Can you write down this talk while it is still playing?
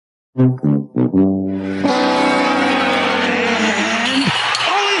And he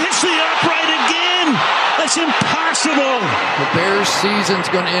hits the upright again. That's impossible. The Bears' season's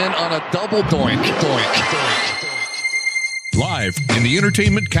going to end on a double doink, doink, doink. Live in the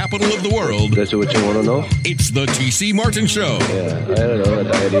entertainment capital of the world. That's what you want to know? It's the T.C. Martin Show. Yeah, I don't know, a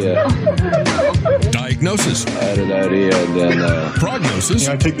diarrhea. Diagnosis. I had a diarrhea and then... Prognosis.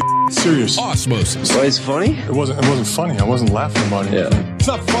 Yeah, I take the serious. Osmosis. Why, it's funny? It wasn't funny. I wasn't laughing about it. Yeah. It's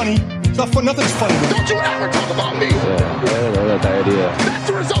not funny. It's not fun. Nothing's funny. Don't you ever talk about me. Yeah, I don't know, a diarrhea. That's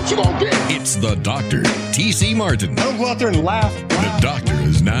the result you won't get. It's the Dr. T.C. Martin. I don't go out there and laugh. The doctor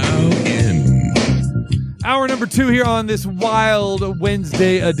is now in. Hour number 2 here on this wild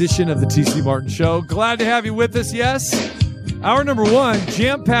Wednesday edition of the T.C. Martin Show. Glad to have you with us, yes. Hour number 1,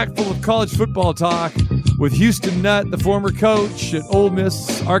 jam-packed full of college football talk with Houston Nutt, the former coach at Ole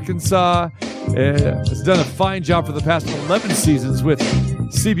Miss, Arkansas. Has done a fine job for the past 11 seasons with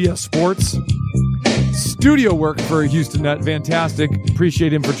CBS Sports. Studio work for Houston Nutt, fantastic.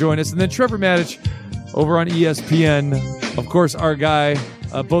 Appreciate him for joining us. And then Trevor Maddich over on ESPN. Of course, our guy,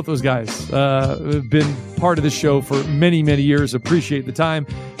 both those guys have been part of the show for many, many years. Appreciate the time.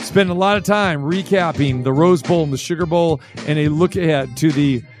 Spend a lot of time recapping the Rose Bowl and the Sugar Bowl and a look ahead to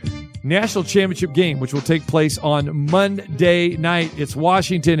the National Championship game, which will take place on Monday night. It's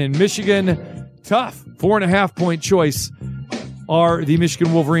Washington and Michigan. Tough 4.5-point choice are the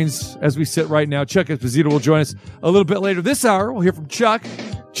Michigan Wolverines as we sit right now. Chuck Esposito will join us a little bit later this hour. We'll hear from Chuck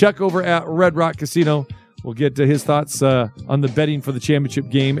over at Red Rock Casino. We'll get to his thoughts on the betting for the championship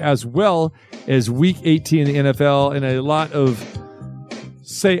game, as well as Week 18 in the NFL and a lot of,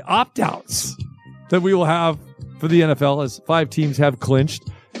 say, opt-outs that we will have for the NFL as 5 teams have clinched.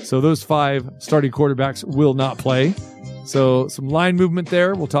 So those 5 starting quarterbacks will not play. So some line movement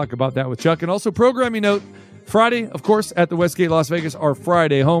there. We'll talk about that with Chuck. And also programming note, Friday, of course, at the Westgate Las Vegas, our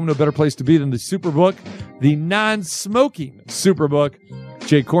Friday home. No better place to be than the Superbook, the non-smoking Superbook.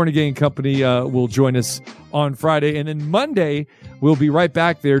 Jay Cornegay and company will join us on Friday. And then Monday, we'll be right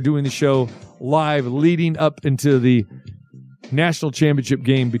back there doing the show live leading up into the national championship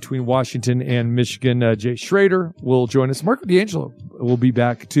game between Washington and Michigan. Jay Schrader will join us. Marco D'Angelo will be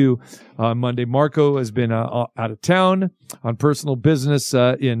back too on Monday. Marco has been out of town on personal business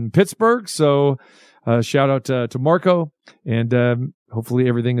in Pittsburgh. So shout out to Marco, and hopefully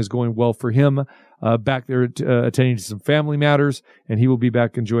everything is going well for him. Back there attending to some family matters, and he will be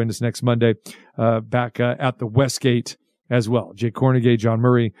back and join us next Monday back at the Westgate as well. Jay Cornegay, John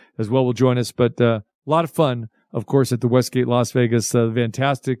Murray as well will join us, but a lot of fun, of course, at the Westgate Las Vegas.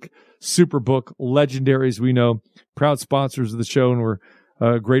 Fantastic Superbook legendaries we know, proud sponsors of the show, and we're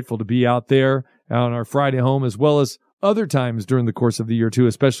grateful to be out there on our Friday home as well as other times during the course of the year too,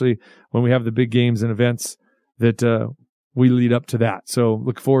 especially when we have the big games and events that we lead up to that. So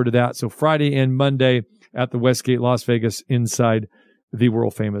look forward to that. So Friday and Monday at the Westgate Las Vegas inside the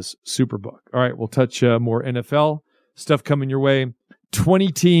world famous Superbook. All right, we'll touch more NFL stuff coming your way. 20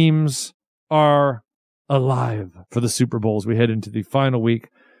 teams are alive for the Super Bowls. We head into the final week.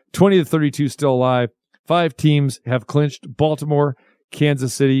 20 to 32 still alive. 5 teams have clinched: Baltimore,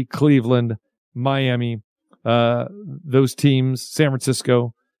 Kansas City, Cleveland, Miami. Those teams, San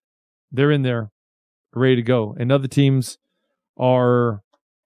Francisco, they're in there, ready to go. And other teams are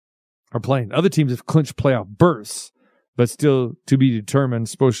playing. Other teams have clinched playoff berths, but still to be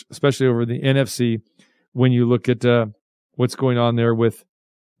determined, especially over the NFC, when you look at what's going on there with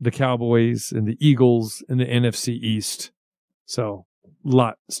the Cowboys and the Eagles in the NFC East. So a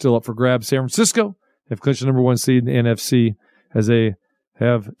lot still up for grabs. San Francisco have clinched the number 1 seed in the NFC as they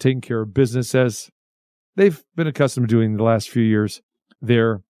have taken care of business as they've been accustomed to doing the last few years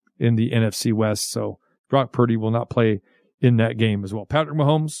there in the NFC West. So Brock Purdy will not play in that game as well. Patrick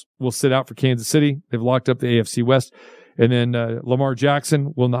Mahomes will sit out for Kansas City. They've locked up the AFC West. And then Lamar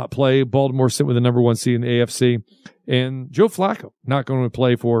Jackson will not play. Baltimore sit with the number 1 seed in the AFC. And Joe Flacco not going to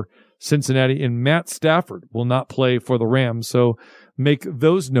play for Cincinnati. And Matt Stafford will not play for the Rams. So make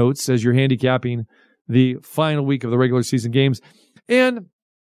those notes as you're handicapping the final week of the regular season games. And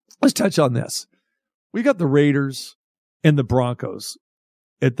let's touch on this. We got the Raiders and the Broncos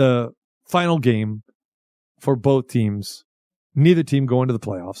at the final game for both teams. Neither team going to the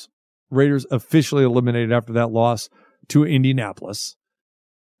playoffs. Raiders officially eliminated after that loss to Indianapolis.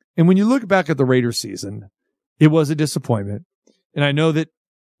 And when you look back at the Raiders season, it was a disappointment. And I know that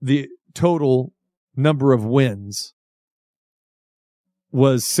the total number of wins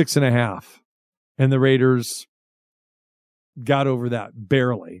was 6.5. And the Raiders got over that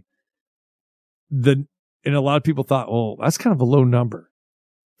barely. And a lot of people thought, oh, that's kind of a low number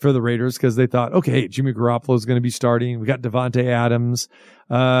for the Raiders because they thought, okay, Jimmy Garoppolo is going to be starting. We got Devontae Adams.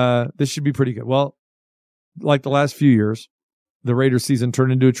 This should be pretty good. Well, like the last few years, the Raiders season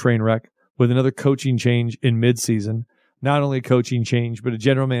turned into a train wreck with another coaching change in midseason. Not only a coaching change, but a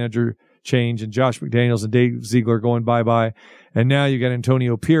general manager change, and Josh McDaniels and Dave Ziegler going bye-bye. And now you got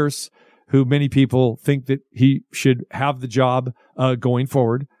Antonio Pierce, who many people think that he should have the job going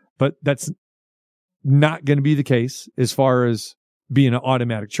forward, but that's not going to be the case as far as being an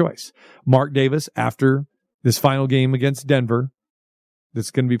automatic choice. Mark Davis, after this final game against Denver,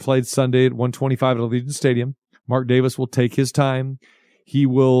 that's going to be played Sunday at 1:25 at Allegiant Stadium, Mark Davis will take his time. He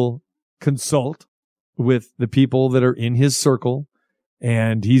will consult with the people that are in his circle,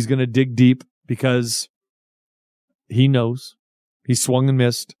 and he's going to dig deep because he knows he swung and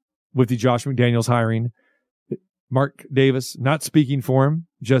missed with the Josh McDaniels hiring. Mark Davis, not speaking for him,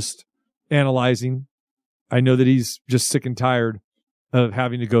 just analyzing. I know that he's just sick and tired of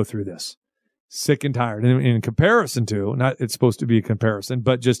having to go through this. Sick and tired. And in comparison to, not it's supposed to be a comparison,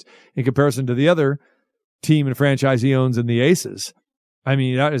 but just in comparison to the other team and franchise he owns in the Aces, I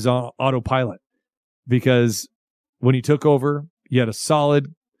mean, that is on autopilot. Because when he took over, you had a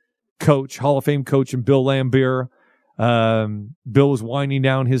solid coach, Hall of Fame coach, in Bill Laimbeer. Bill was winding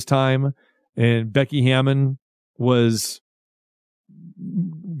down his time, and Becky Hammon was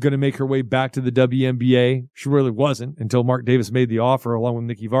going to make her way back to the WNBA. She really wasn't until Mark Davis made the offer along with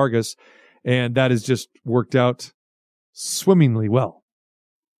Nikki Vargas, and that has just worked out swimmingly well.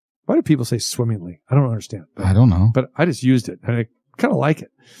 Why do people say swimmingly? I don't understand. I don't know. But I just used it, and I kind of like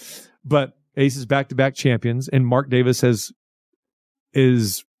it. But Aces back-to-back champions, and Mark Davis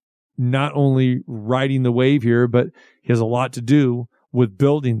is not only riding the wave here, but he has a lot to do with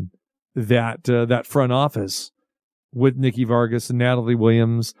building that front office with Nikki Vargas and Natalie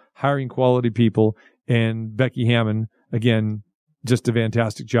Williams, hiring quality people, and Becky Hammon, again, just a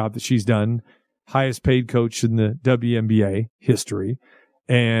fantastic job that she's done. Highest paid coach in the WNBA history,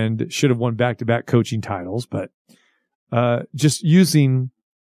 and should have won back-to-back coaching titles, but just using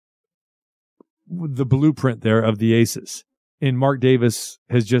the blueprint there of the Aces. And Mark Davis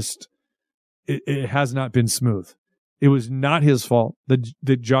has just, it has not been smooth. It was not his fault that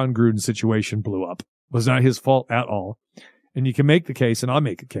the John Gruden situation blew up. It was not his fault at all. And you can make the case, and I'll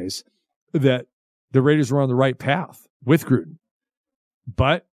make a case, that the Raiders were on the right path with Gruden.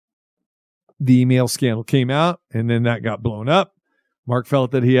 But the email scandal came out, and then that got blown up. Mark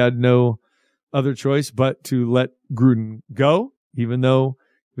felt that he had no other choice but to let Gruden go, even though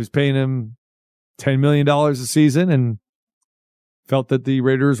he was paying him $10 million a season, and felt that the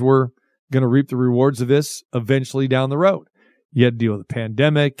Raiders were going to reap the rewards of this eventually down the road. You had to deal with the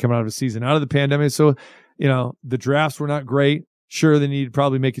pandemic, coming out of a season out of the pandemic. So, the drafts were not great. Sure, they needed to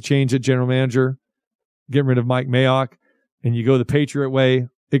probably make a change at general manager, get rid of Mike Mayock, and you go the Patriot way.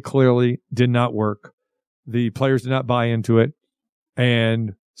 It clearly did not work. The players did not buy into it.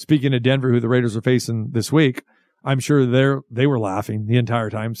 And speaking of Denver, who the Raiders are facing this week, I'm sure they were laughing the entire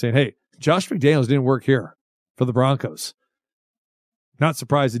time, saying, hey, Josh McDaniels didn't work here for the Broncos. Not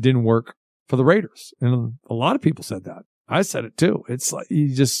surprised it didn't work for the Raiders. And a lot of people said that. I said it too. It's like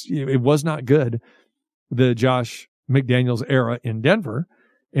it was not good, the Josh McDaniels era in Denver.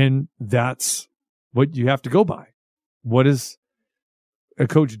 And that's what you have to go by. What is a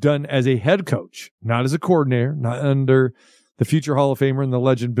coach done as a head coach, not as a coordinator, not under the future Hall of Famer and the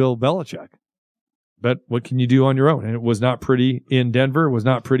legend Bill Belichick? But what can you do on your own? And it was not pretty in Denver. It was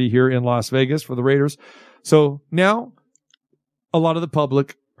not pretty here in Las Vegas for the Raiders. So now a lot of the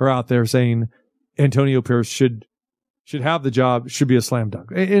public are out there saying Antonio Pierce should have the job, should be a slam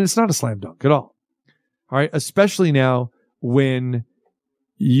dunk. And it's not a slam dunk at all. All right. Especially now when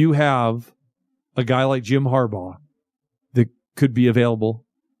you have a guy like Jim Harbaugh that could be available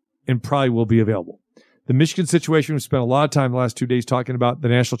and probably will be available. The Michigan situation, we spent a lot of time the last 2 days talking about the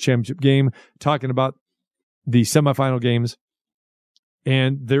national championship game, talking about the semifinal games.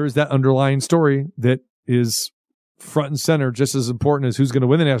 And there is that underlying story that is front and center, just as important as who's going to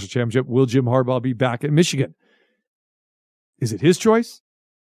win the national championship. Will Jim Harbaugh be back at Michigan? Is it his choice?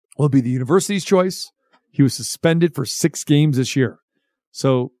 Will it be the university's choice? He was suspended for 6 games this year.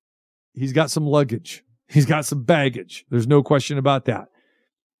 So he's got some luggage. He's got some baggage. There's no question about that.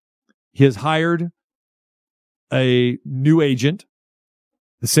 He has hired a new agent,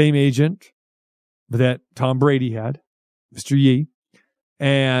 the same agent that Tom Brady had, Mr. Yee.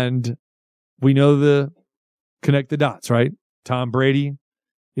 And we know connect the dots, right? Tom Brady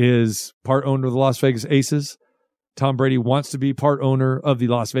is part owner of the Las Vegas Aces. Tom Brady wants to be part owner of the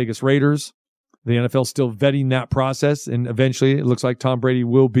Las Vegas Raiders. The NFL is still vetting that process, and eventually it looks like Tom Brady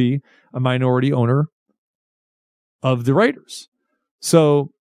will be a minority owner of the Raiders.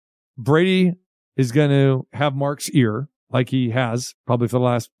 So Brady is going to have Mark's ear like he has probably for the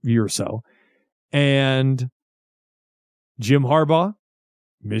last year or so. And Jim Harbaugh,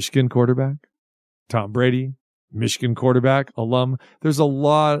 Michigan quarterback. Tom Brady, Michigan quarterback, alum. There's a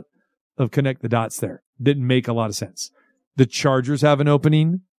lot of connect the dots there. Didn't make a lot of sense. The Chargers have an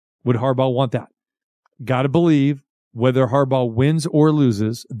opening. Would Harbaugh want that? Got to believe whether Harbaugh wins or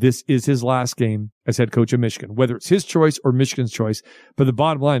loses, this is his last game as head coach of Michigan, whether it's his choice or Michigan's choice. But the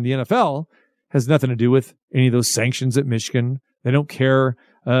bottom line, the NFL has nothing to do with any of those sanctions at Michigan. They don't care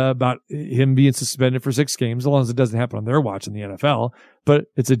about him being suspended for 6 games, as long as it doesn't happen on their watch in the NFL. But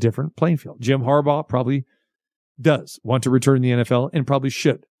it's a different playing field. Jim Harbaugh probably does want to return to the NFL and probably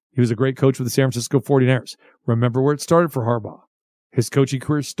should. He was a great coach with the San Francisco 49ers. Remember where it started for Harbaugh. His coaching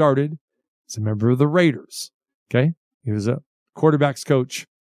career started as a member of the Raiders. Okay? He was a quarterback's coach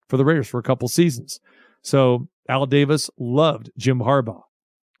for the Raiders for a couple seasons. So Al Davis loved Jim Harbaugh.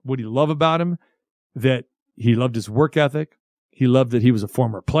 What did he love about him? That he loved his work ethic. He loved that he was a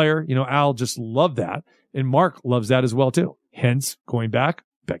former player. You know, Al just loved that. And Mark loves that as well, too. Hence, going back,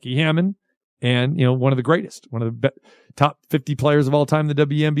 Becky Hammon, and, you know, one of the greatest, one of the top 50 players of all time in the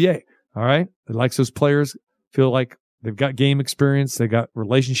WNBA. All right? He likes those players, feel like they've got game experience, they got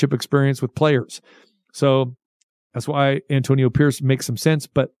relationship experience with players. So that's why Antonio Pierce makes some sense,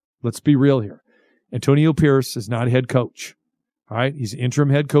 but let's be real here. Antonio Pierce is not a head coach. All right? He's an interim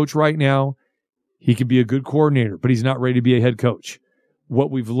head coach right now. He can be a good coordinator, but he's not ready to be a head coach. What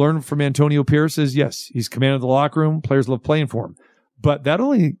we've learned from Antonio Pierce is, yes, he's commanded the locker room. Players love playing for him. But that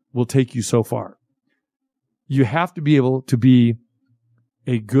only will take you so far. You have to be able to be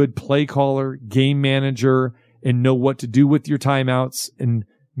a good play caller, game manager, and know what to do with your timeouts and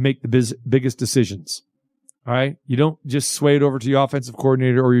make the biggest decisions. All right? You don't just sway it over to your offensive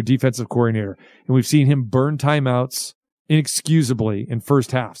coordinator or your defensive coordinator. And we've seen him burn timeouts inexcusably in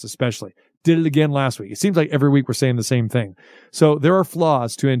first halves, especially. Did it again last week. It seems like every week we're saying the same thing. So there are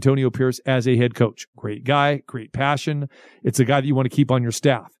flaws to Antonio Pierce as a head coach. Great guy, great passion. It's a guy that you want to keep on your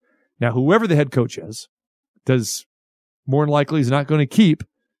staff. Now, whoever the head coach is, more than likely is not going to keep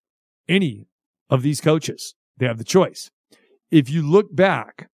any of these coaches. They have the choice. If you look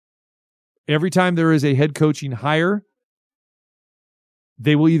back, every time there is a head coaching hire,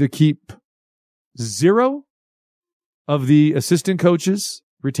 they will either keep 0 of the assistant coaches,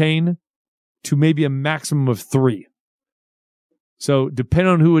 retain, to maybe a maximum of 3. So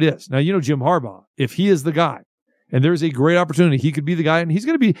depending on who it is. Now, you know, Jim Harbaugh, if he is the guy and there's a great opportunity, he could be the guy, and he's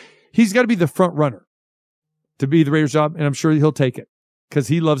got to be the front runner to be the Raiders job. And I'm sure he'll take it because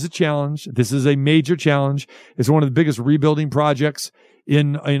he loves a challenge. This is a major challenge. It's one of the biggest rebuilding projects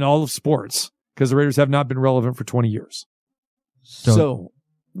in all of sports because the Raiders have not been relevant for 20 years. So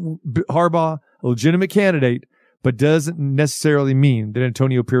Harbaugh, a legitimate candidate, but doesn't necessarily mean that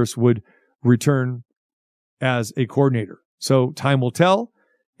Antonio Pierce would return as a coordinator. So time will tell.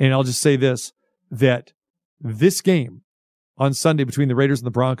 And I'll just say this, that this game on Sunday between the Raiders and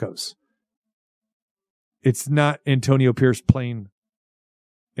the Broncos, it's not Antonio Pierce playing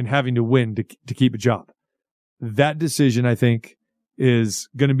and having to win to keep a job. That decision, I think, is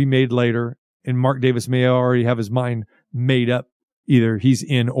going to be made later. And Mark Davis may already have his mind made up. Either he's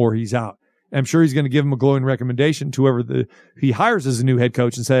in or he's out. I'm sure he's going to give him a glowing recommendation to whoever he hires as a new head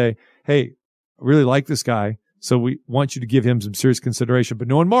coach and say, hey, I really like this guy, so we want you to give him some serious consideration. But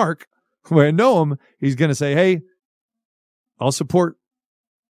knowing Mark, who I know him, he's going to say, hey, I'll support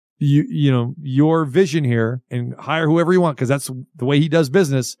your vision here and hire whoever you want, because that's the way he does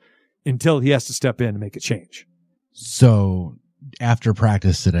business until he has to step in and make a change. So after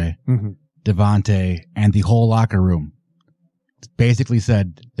practice today, Devontae and the whole locker room basically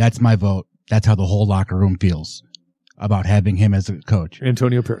said, that's my vote. That's how the whole locker room feels about having him as a coach.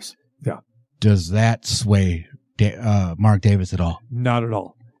 Antonio Pierce. Yeah. Does that sway Mark Davis at all? Not at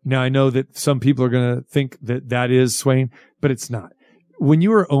all. Now, I know that some people are going to think that is swaying, but it's not. When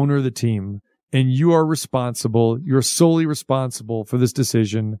you are owner of the team and you are responsible, you're solely responsible for this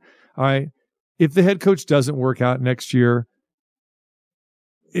decision. All right. If the head coach doesn't work out next year,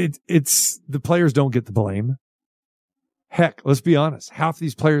 it's the players don't get the blame. Heck, let's be honest. Half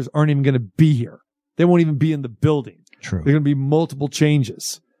these players aren't even going to be here. They won't even be in the building. True. There are going to be multiple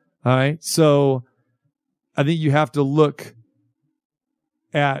changes. All right. So I think you have to look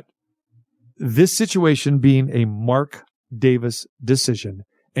at this situation being a Mark Davis decision,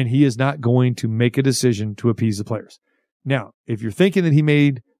 and he is not going to make a decision to appease the players. Now, if you're thinking that he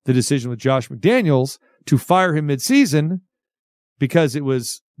made the decision with Josh McDaniels to fire him midseason because it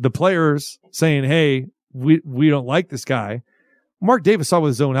was the players saying, hey, we don't like this guy, Mark Davis saw with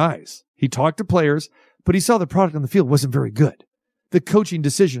his own eyes. He talked to players, but he saw the product on the field wasn't very good. the coaching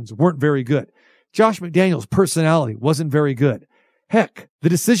decisions weren't very good. Josh McDaniels' personality wasn't very good. Heck, the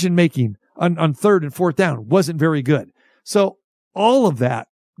decision-making on third and fourth down wasn't very good. So all of that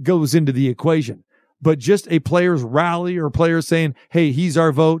goes into the equation. But just a player's rally or players saying, hey, he's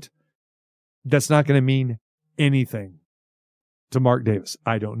our vote, that's not going to mean anything to Mark Davis.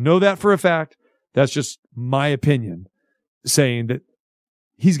 I don't know that for a fact. That's just my opinion, saying that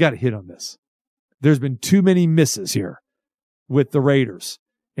he's got a hit on this. There's been too many misses here with the Raiders,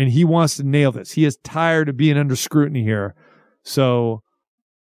 and he wants to nail this. He is tired of being under scrutiny here. So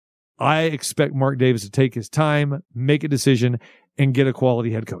I expect Mark Davis to take his time, make a decision, and get a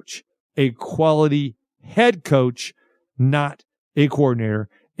quality head coach. A quality head coach, not a coordinator.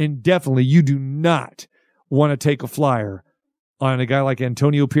 And definitely you do not want to take a flyer on a guy like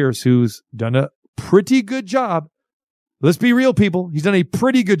Antonio Pierce, who's done a pretty good job. Let's be real, people. He's done a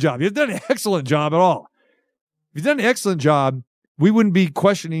pretty good job. He's done an excellent job at all. If he's done an excellent job, we wouldn't be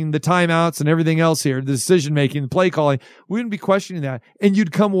questioning the timeouts and everything else here, the decision-making, the play calling. We wouldn't be questioning that. And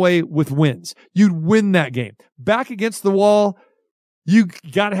you'd come away with wins. You'd win that game. Back against the wall, you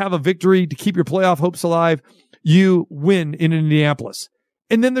got to have a victory to keep your playoff hopes alive. You win in Indianapolis.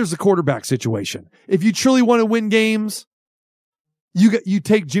 And then there's the quarterback situation. If you truly want to win games, you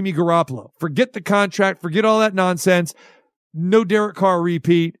take Jimmy Garoppolo. Forget the contract. Forget all that nonsense. No Derek Carr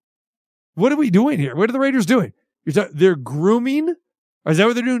repeat. What are we doing here? What are the Raiders doing? They're grooming? Is that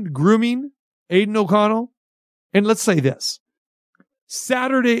what they're doing? Grooming Aiden O'Connell? And let's say this.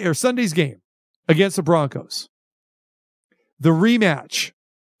 Saturday or Sunday's game against the Broncos. The rematch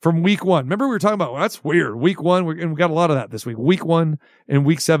from week 1. Remember we were talking about, well, that's weird. Week 1, and we got a lot of that this week. Week 1 and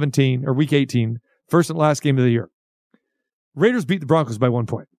week 17 or week 18. First and last game of the year. Raiders beat the Broncos by 1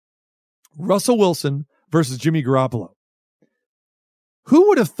 point. Russell Wilson versus Jimmy Garoppolo. Who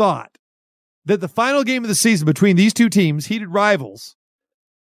would have thought that the final game of the season between these two teams, heated rivals,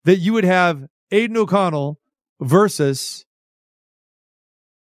 that you would have Aiden O'Connell versus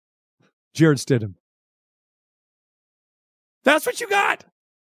Jared Stidham? That's what you got.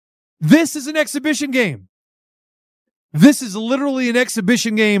 This is an exhibition game. This is literally an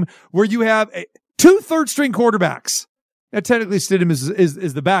exhibition game where you have two third-string quarterbacks. Now, technically, Stidham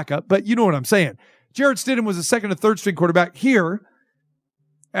is the backup, but you know what I'm saying. Jared Stidham was a second or third-string quarterback. Here,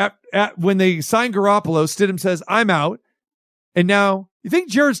 when they signed Garoppolo, Stidham says, I'm out. And now, you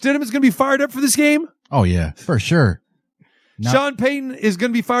think Jared Stidham is going to be fired up for this game? Oh, yeah, for sure. No. Sean Payton is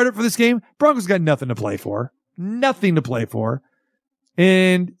going to be fired up for this game. Broncos got nothing to play for. Nothing to play for.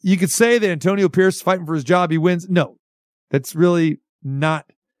 And you could say that Antonio Pierce is fighting for his job. He wins. No, that's really not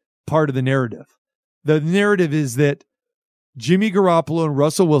part of the narrative. The narrative is that Jimmy Garoppolo and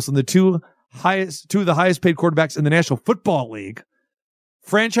Russell Wilson, the two of the highest paid quarterbacks in the National Football League,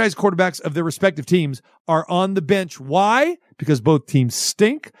 franchise quarterbacks of their respective teams, are on the bench. Why? Because both teams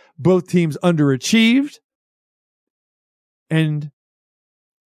stink. Both teams underachieved. And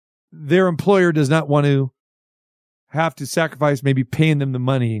their employer does not want to have to sacrifice maybe paying them the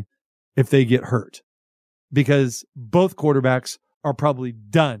money if they get hurt, because both quarterbacks are probably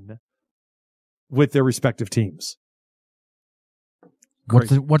done with their respective teams.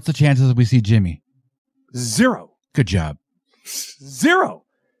 What's the chances that we see Jimmy? 0. Good job. 0.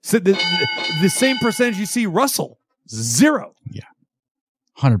 So the same percentage you see Russell. 0. Yeah.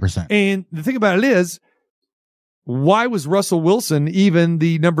 100%. And the thing about it is, why was Russell Wilson even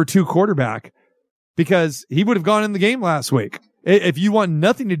the number 2 quarterback? Because he would have gone in the game last week. If you want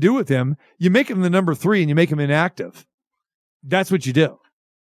nothing to do with him, you make him the number 3 and you make him inactive. That's what you do.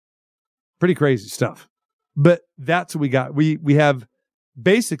 Pretty crazy stuff. But that's what we got. We have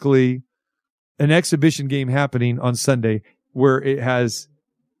basically an exhibition game happening on Sunday where it has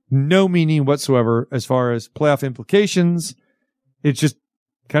no meaning whatsoever as far as playoff implications. It's just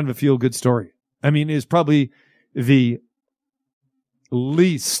kind of a feel-good story. I mean, it's probably the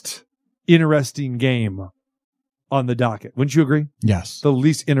least interesting game on the docket. Wouldn't you agree? Yes. The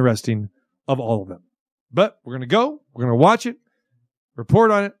least interesting of all of them. But we're going to go. We're going to watch it,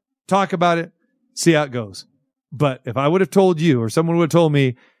 report on it, talk about it, see how it goes. But if I would have told you, or someone would have told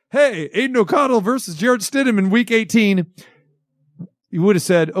me, hey, Aiden O'Connell versus Jared Stidham in week 18, you would have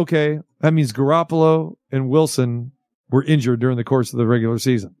said, okay, that means Garoppolo and Wilson were injured during the course of the regular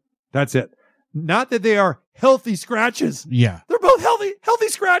season. That's it. Not that they are healthy scratches. Yeah. They're both healthy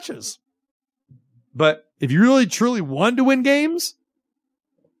scratches. But if you really truly wanted to win games,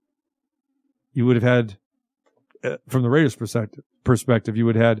 you would have had, from the Raiders' perspective, you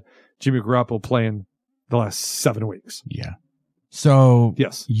would have had Jimmy Garoppolo playing the last 7 weeks. Yeah. So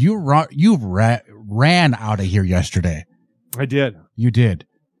yes, you ran out of here yesterday. I did. You did.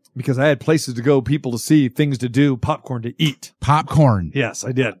 because I had places to go, people to see, things to do, popcorn to eat. Popcorn. Yes,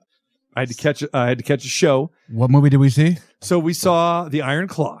 I did. I had to catch a show. What movie did we see? So we saw The Iron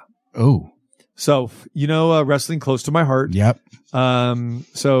Claw. Oh. So, wrestling close to my heart. Yep.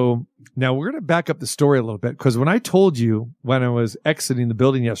 So now we're going to back up the story a little bit, because when I told you when I was exiting the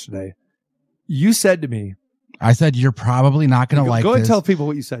building yesterday, you said to me, I said, you're probably not going to like this. Go and tell people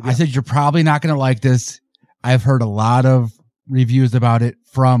what you said. I said, you're probably not going to like this. I've heard a lot of reviews about it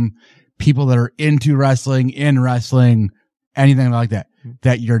from people that are into wrestling, in wrestling, anything like that,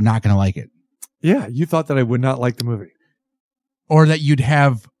 that you're not going to like it. Yeah. You thought that I would not like the movie. Or that you'd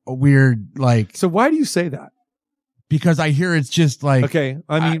have a weird, like. So why do you say that? Because I hear it's just like. Okay.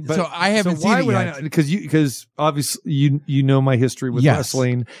 I mean, so I haven't seen it yet. Because obviously you know my history with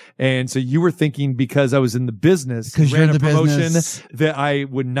wrestling. And so you were thinking because I was in the business, because you're in the business, that I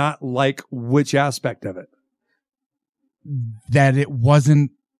would not like which aspect of it. That it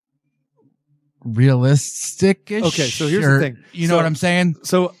wasn't realistic-ish. Okay, so here's the thing. You know what I'm saying?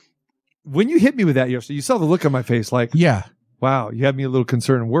 So when you hit me with that yesterday, you saw the look on my face like, yeah, wow, you had me a little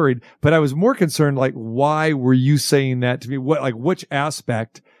concerned and worried. But I was more concerned, like, why were you saying that to me? Which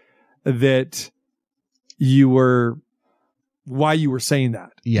aspect that why you were saying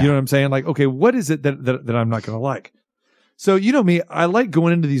that? Yeah. You know what I'm saying? Like, okay, what is it that I'm not going to like? So, you know me, I like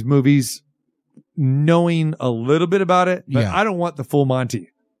going into these movies knowing a little bit about it, but I don't want the full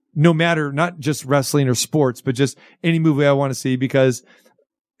Monty. No matter, not just wrestling or sports, but just any movie I want to see, because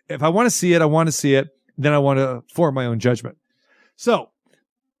if I want to see it, I want to see it. Then I want to form my own judgment. So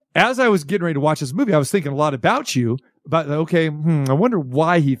as I was getting ready to watch this movie, I was thinking a lot about you, about, okay, I wonder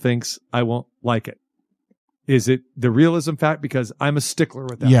why he thinks I won't like it. Is it the realism fact? Because I'm a stickler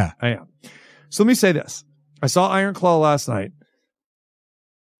with that. Yeah. I am. So let me say this. I saw Iron Claw last night.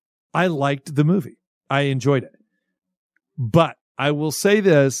 I liked the movie. I enjoyed it. But I will say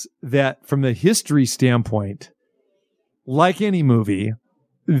this, that from the history standpoint, like any movie,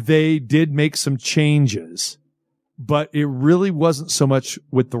 they did make some changes, but it really wasn't so much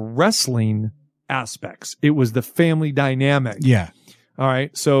with the wrestling aspects. It was the family dynamic. Yeah. All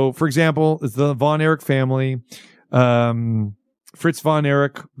right. So, for example, it's the Von Erich family. Fritz Von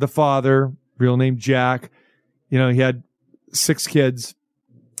Erich, the father, real name Jack. He had 6 kids.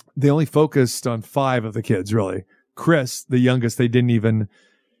 They only focused on 5 of the kids, really. Chris, the youngest,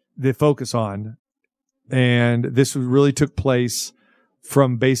 they focus on. And this really took place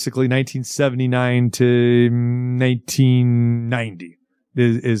from basically 1979 to 1990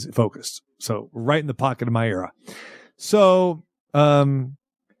 is focused. So right in the pocket of my era. So, I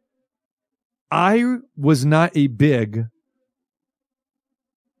was not a big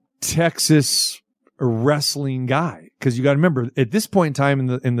Texas wrestling guy, because you got to remember, at this point in time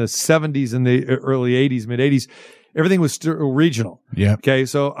in the 70s and the early 80s, mid 80s, everything was still regional. Yeah. Okay.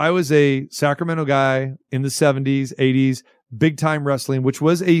 So I was a Sacramento guy in the 70s, 80s, big time wrestling, which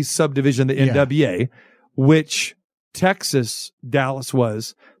was a subdivision of the NWA, which Texas, Dallas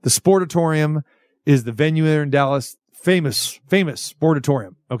was. The Sportatorium is the venue there in Dallas, famous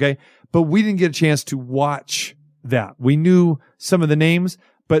Sportatorium. Okay. But we didn't get a chance to watch that. We knew some of the names,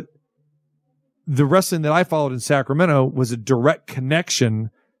 but the wrestling that I followed in Sacramento was a direct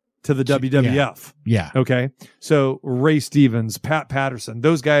connection to the WWF. Yeah. Okay. So Ray Stevens, Pat Patterson,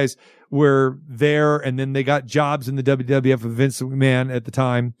 those guys were there, and then they got jobs in the WWF with Vince McMahon at the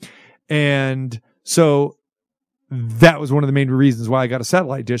time. And so that was one of the main reasons why I got a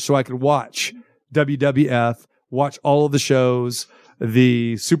satellite dish, so I could watch WWF, watch all of the shows,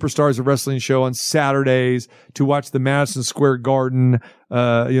 the Superstars of Wrestling show on Saturdays, to watch the Madison Square Garden,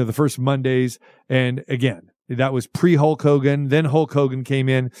 the first Mondays. And again, that was pre-Hulk Hogan. Then Hulk Hogan came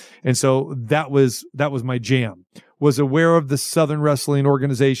in. And so that was my jam. Was aware of the Southern Wrestling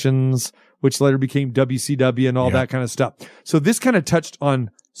organizations, which later became WCW and all that kind of stuff. So this kind of touched on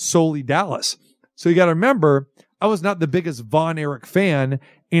solely Dallas. So you got to remember, I was not the biggest Von Erich fan,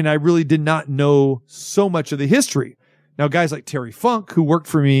 and I really did not know so much of the history. Now, guys like Terry Funk, who worked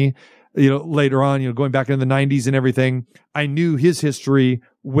for me, later on, going back into the 90s and everything, I knew his history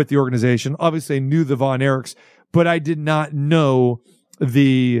with the organization. Obviously, I knew the Von Erichs, but I did not know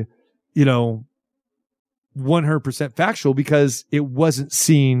the, 100% factual, because it wasn't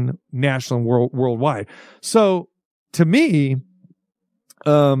seen national and worldwide. So to me,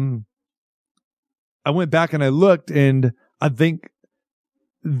 I went back and I looked, and I think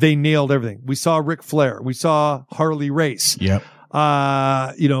they nailed everything. We saw Ric Flair. We saw Harley Race. Yep.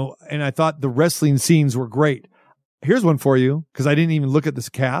 And I thought the wrestling scenes were great. Here's one for you, because I didn't even look at this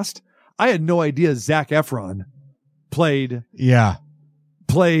cast. I had no idea Zac Efron played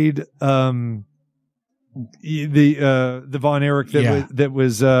the Von Erich that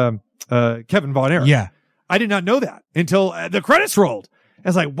was Kevin Von Erich. Yeah. I did not know that until the credits rolled. I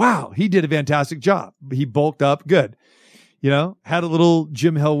was like, wow, he did a fantastic job. He bulked up good. Had a little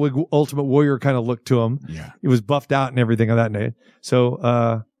Jim Hellwig Ultimate Warrior kind of look to him. Yeah. He was buffed out and everything of that night. So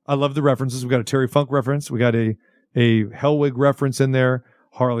I love the references. We got a Terry Funk reference. We got a Hellwig reference in there,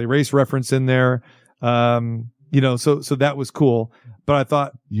 Harley Race reference in there. So that was cool. But I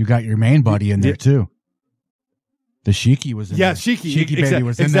thought you got your main buddy in there too. The Sheiky was in there. Yeah, Sheiky baby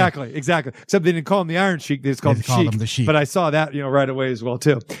was in there. Exactly. Except they didn't call him the Iron Sheik. They just called him the Sheik. But I saw that, right away as well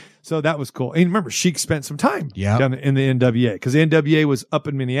too. So that was cool. And remember, Sheik spent some time down in the NWA because the NWA was up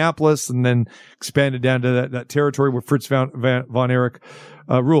in Minneapolis and then expanded down to that territory where Fritz Von Erich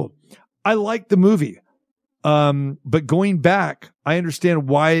ruled. I liked the movie. But going back, I understand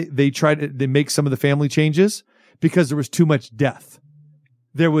why they make some of the family changes because there was too much death.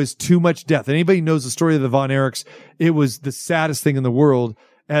 There was too much death. Anybody knows the story of the Von Erichs, it was the saddest thing in the world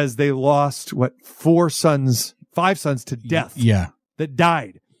as they lost, 5 sons to death. Yeah. That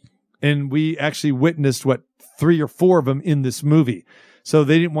died. And we actually witnessed, 3 or 4 of them in this movie. So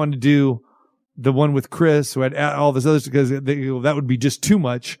they didn't want to do the one with Chris, who had all this others, because that would be just too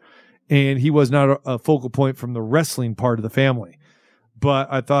much. And he was not a focal point from the wrestling part of the family. But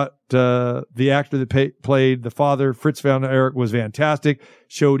I thought the actor that played the father, Fritz Von Erich, was fantastic.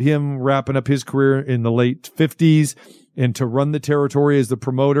 Showed him wrapping up his career in the late 50s and to run the territory as the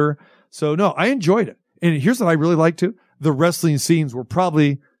promoter. So, no, I enjoyed it. And here's what I really liked, too. The wrestling scenes were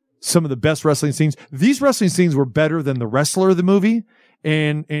probably some of the best wrestling scenes. These wrestling scenes were better than the wrestler of the movie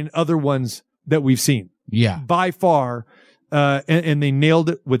and other ones that we've seen. Yeah. By far. And they nailed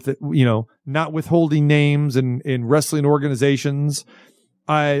it with not withholding names and wrestling organizations.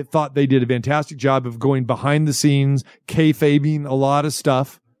 I thought they did a fantastic job of going behind the scenes, kayfabing a lot of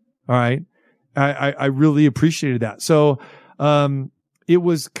stuff. All right. I really appreciated that. So, it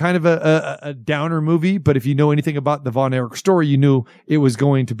was kind of a downer movie, but if you know anything about the Von Erich story, you knew it was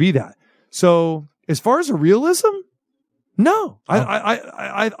going to be that. So as far as a realism, no,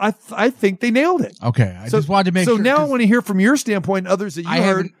 I think they nailed it. Okay. I just wanted to make sure. So now I want to hear from your standpoint, others that you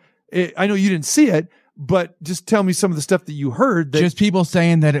heard. I know you didn't see it, but just tell me some of the stuff that you heard. Just people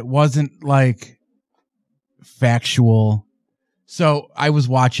saying that it wasn't factual. So I was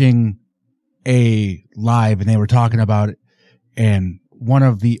watching a live and they were talking about it, and one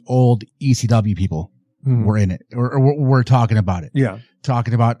of the old ECW people were in it or were talking about it. Yeah.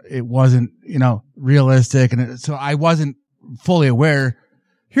 Talking about it wasn't, realistic. And so I wasn't fully aware.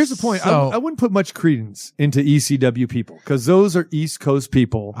 Here's the point. I wouldn't put much credence into ECW people because those are East Coast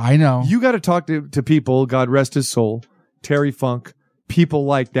people. I know. You got to talk to people, God rest his soul, Terry Funk, people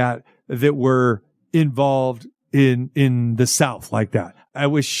like that were involved in the South like that. I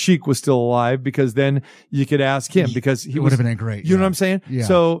wish Sheik was still alive because then you could ask him because he would have been great. You know what I'm saying? Yeah.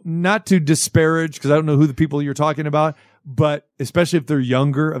 So not to disparage because I don't know who the people you're talking about, but especially if they're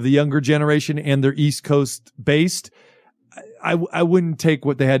younger, of the younger generation and they're East Coast based, I wouldn't take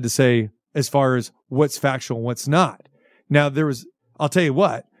what they had to say as far as what's factual and what's not. Now I'll tell you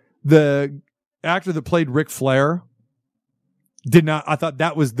what, the actor that played Ric Flair did not, I thought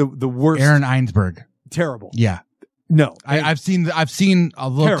that was the worst. Aaron Einsberg. Terrible. Yeah. No. I've seen a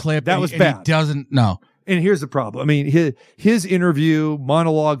little terrible. clip. That was bad. He doesn't, no. And here's the problem. I mean, his interview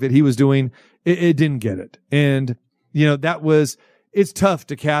monologue that he was doing, it didn't get it. And, it's tough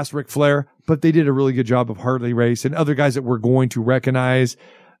to cast Ric Flair, but they did a really good job of Harley Race and other guys that we're going to recognize.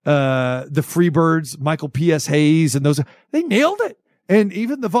 The Freebirds, Michael P.S. Hayes, and they nailed it. And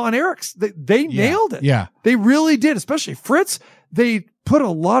even the Von Erichs, they nailed it. Yeah. They really did, especially Fritz. They put a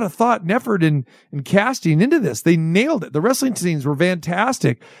lot of thought and effort in casting into this. They nailed it. The wrestling scenes were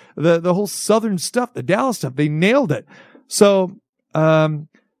fantastic. The whole Southern stuff, the Dallas stuff, they nailed it. So, the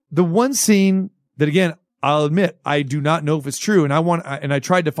one scene that, again, I'll admit, I do not know if it's true. And I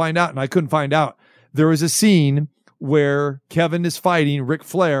tried to find out and I couldn't find out. There was a scene where Kevin is fighting Ric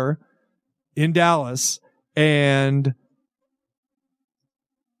Flair in Dallas and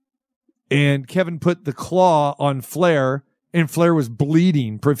Kevin put the claw on Flair and Flair was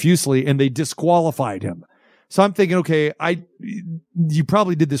bleeding profusely and they disqualified him. So I'm thinking, okay, you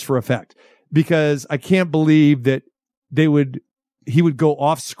probably did this for effect because I can't believe that he would go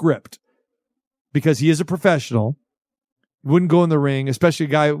off script because he is a professional, wouldn't go in the ring, especially a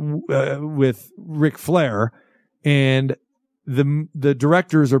guy with Ric Flair. And the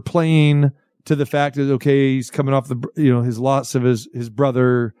directors are playing to the fact that, okay, he's coming off his loss of his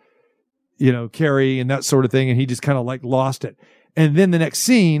brother, Kerry and that sort of thing. And he just kind of lost it. And then the next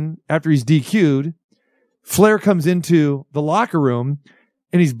scene, after he's DQ'd, Flair comes into the locker room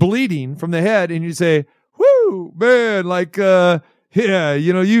and he's bleeding from the head. And you say, woo, man, like, yeah,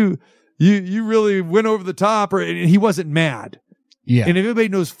 you really went over the top, and he wasn't mad. Yeah. And if anybody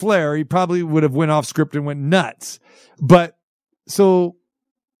knows Flair, he probably would have went off script and went nuts. But so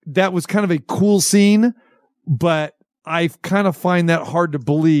that was kind of a cool scene, but I kind of find that hard to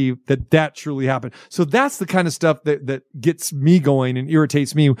believe that truly happened. So that's the kind of stuff that gets me going and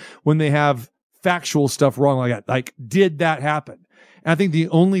irritates me when they have factual stuff wrong like that. Like, did that happen? And I think the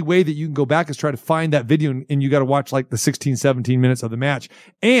only way that you can go back is try to find that video, and you got to watch like the 16, 17 minutes of the match.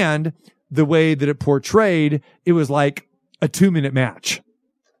 And the way that it portrayed, it was like a 2-minute match,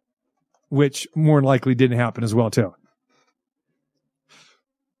 which more than likely didn't happen as well too.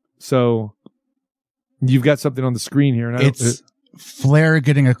 So you've got something on the screen here, and it's Flair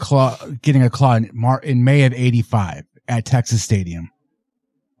getting a claw in May of '85 at Texas Stadium.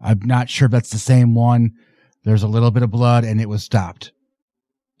 I'm not sure if that's the same one. There's a little bit of blood, and it was stopped.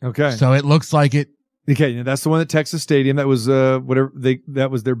 Okay, so it looks like it. Okay, that's the one at Texas Stadium. That was that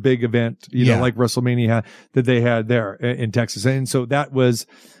was their big event, like WrestleMania that they had there in Texas, and so that was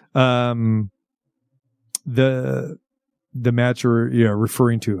the match you're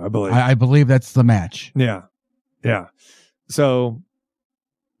referring to, I believe. I believe that's the match. Yeah. So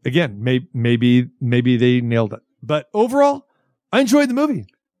again, maybe they nailed it, but overall, I enjoyed the movie.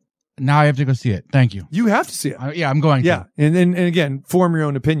 Now I have to go see it. Thank you. You have to see it. Yeah, I'm going. Yeah, to. and again, form your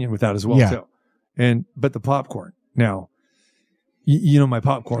own opinion with that as well too. But the popcorn now. You know my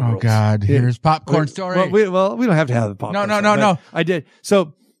popcorn rules. God, here's popcorn story. Well, we don't have to have the popcorn. No. I did.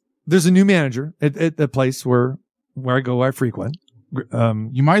 So there's a new manager at the place where I frequent.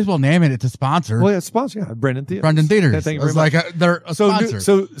 You might as well name it. It's a sponsor. Well, yeah, it's a sponsor. Yeah, Brendan Theaters. Yeah, thank you very much. They're a sponsor.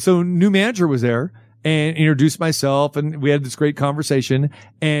 So new manager was there and introduced myself, and we had this great conversation.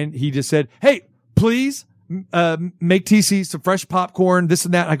 And he just said, "Hey, please make TC some fresh popcorn, this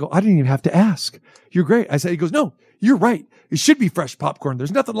and that." I go, "I didn't even have to ask. You're great." I said, he goes, "No, you're right. It should be fresh popcorn.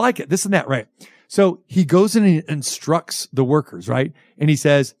 There's nothing like it. This and that, right?" So he goes in and instructs the workers, right? And he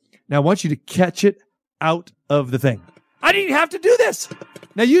says, "Now I want you to catch it out of the thing." I didn't have to do this.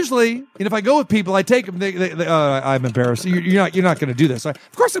 Now, usually, and if I go with people, I take them. I'm embarrassed. You're not going to do this. Of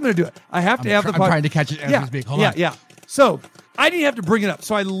course, I'm going to do it. I have to have the. I'm trying to catch it as we speak. Hold on. Yeah. So I didn't have to bring it up.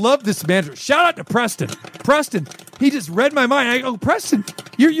 So I love this manager. Shout out to Preston. Preston, he just read my mind. I go, "Preston,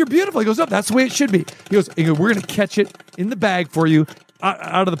 you're beautiful." He goes, "Oh, that's the way it should be." He goes, "We're going to catch it in the bag for you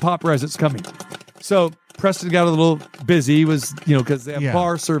out of the pop as it's coming." So Preston got a little busy. He was, because they have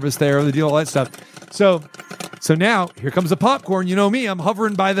bar service there, they do all that stuff. So now here comes the popcorn. You know me, I'm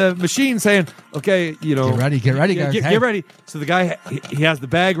hovering by the machine saying, "Okay, get ready, guys. Get ready." So the guy, he has the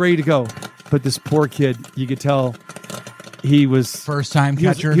bag ready to go. But this poor kid, you could tell he was first time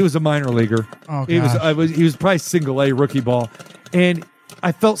catcher. He was a minor leaguer. Oh, he was probably single A rookie ball. And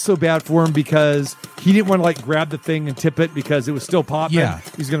I felt so bad for him because he didn't want to grab the thing and tip it because it was still popping. Yeah.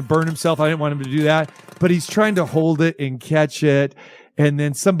 He's going to burn himself. I didn't want him to do that. But he's trying to hold it and catch it. And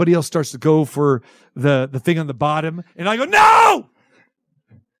then somebody else starts to go for the thing on the bottom. And I go, "No!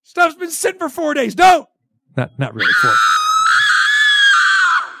 Stuff's been sitting for 4 days. No!" Not really 4.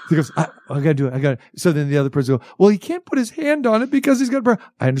 He goes, I got to do it. I got it. So then the other person goes, "Well, he can't put his hand on it because he's got to burn."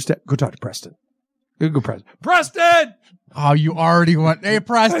 I understand. Go talk to Preston. Go, Preston. Preston! Oh, you already went, "Hey,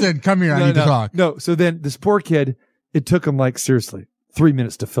 Preston, come here. I need to talk." No. So then this poor kid, it took him seriously 3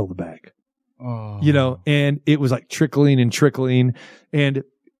 minutes to fill the bag. Oh. And it was trickling and trickling. And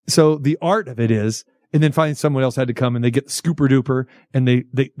so the art of it is, and then finally someone else had to come and they get the scooper duper and they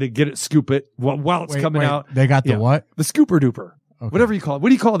get it, scoop it while it's coming out. They got the what? The scooper duper. Okay. Whatever you call it. What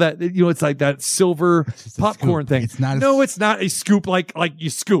do you call that? It's like that silver popcorn thing. It's not. It's not a scoop like you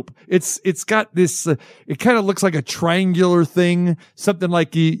scoop. It's got this. It kind of looks like a triangular thing, something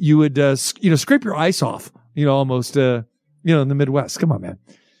like you would scrape your ice off. Almost in the Midwest. Come on, man.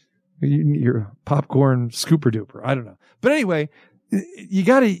 Your popcorn scooper duper. I don't know, but anyway, you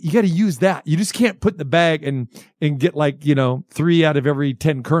gotta use that. You just can't put in the bag and get 3 out of every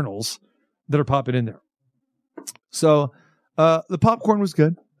 10 kernels that are popping in there. So. The popcorn was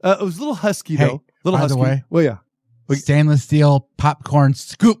good. It was a little husky though. Little husky. By the way, well, yeah. Stainless steel popcorn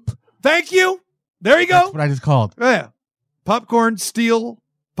scoop. Thank you. There you go. That's what I just called. Oh, yeah. Popcorn scoop.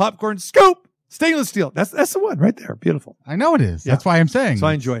 Stainless steel. That's the one right there. Beautiful. I know it is. Yeah. That's why I'm saying. So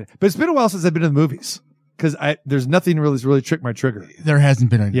I enjoyed it. But it's been a while since I've been to the movies because there's nothing really tricked my trigger. There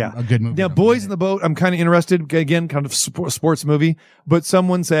hasn't been a good movie. Now, Boys in the Boat, I'm kind of interested. Again, kind of sports movie. But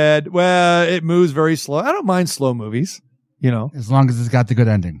someone said, well, it moves very slow. I don't mind slow movies. As long as it's got the good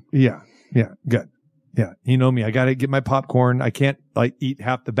ending. Yeah, good. Yeah, you know me. I got to get my popcorn. I can't eat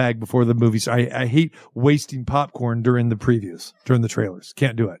half the bag before the movie. So I hate wasting popcorn during the previews, during the trailers.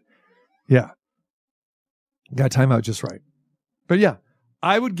 Can't do it. Yeah. Got timeout just right. But yeah,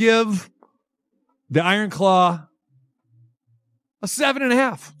 I would give the Iron Claw a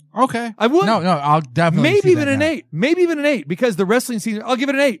 7.5. Okay. I would. No, I'll definitely Maybe see even that an now. 8. Maybe even an 8 because the wrestling scenes, I'll give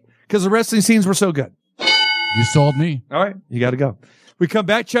it an 8 because the wrestling scenes were so good. You sold me. All right. You got to go. We come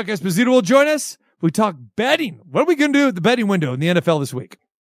back. Chuck Esposito will join us. We talk betting. What are we going to do at the betting window in the NFL this week?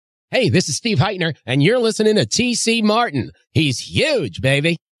 Hey, this is Steve Heitner, and you're listening to TC Martin. He's huge,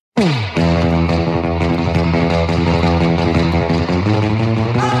 baby.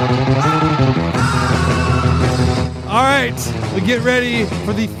 All right, we get ready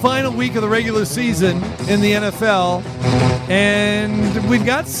for the final week of the regular season in the NFL, and we've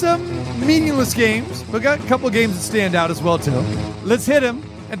got some meaningless games. We've got a couple of games that stand out as well, too. Let's hit him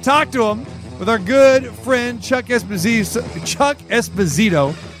and talk to him with our good friend Chuck Esposito.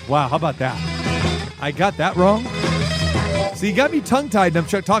 Wow, how about that? I got that wrong? See, you got me tongue-tied, and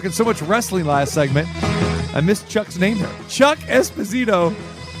I'm talking so much wrestling last segment. I missed Chuck's name there. Chuck Esposito.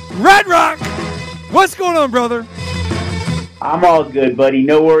 Red Rock! What's going on, brother? I'm all good, buddy.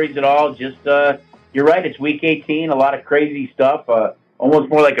 No worries at all. Just, you're right. It's week 18. A lot of crazy stuff. Almost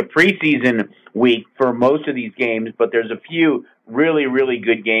more like a preseason week for most of these games, but there's a few really, really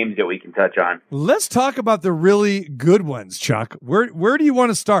good games that we can touch on. Let's talk about the really good ones, Chuck. Where do you want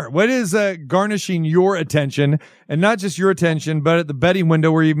to start? What is garnishing your attention, and not just your attention, but at the betting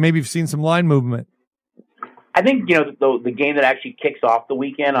window where you maybe have seen some line movement? I think, the game that actually kicks off the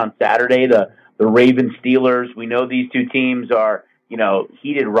weekend on Saturday, the Ravens Steelers. We know these two teams are,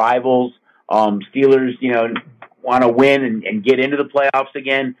 heated rivals. Steelers, want to win and get into the playoffs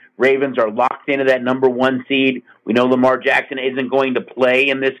again. Ravens are locked into that number 1 seed. We know Lamar Jackson isn't going to play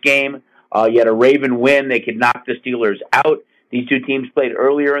in this game. Yet a Raven win, they could knock the Steelers out. These two teams played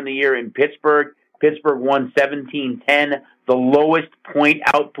earlier in the year in Pittsburgh. Pittsburgh won 17-10, the lowest point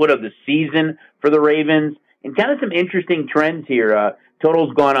output of the season for the Ravens. And kind of some interesting trends here.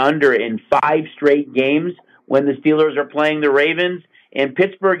 Total's gone under in 5 straight games when the Steelers are playing the Ravens. And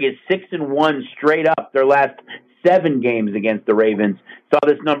Pittsburgh is 6-1 straight up their last 7 games against the Ravens. Saw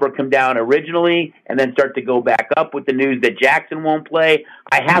this number come down originally and then start to go back up with the news that Jackson won't play.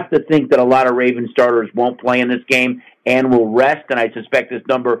 I have to think that a lot of Ravens starters won't play in this game and will rest, and I suspect this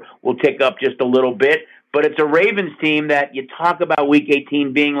number will tick up just a little bit. But it's a Ravens team that you talk about Week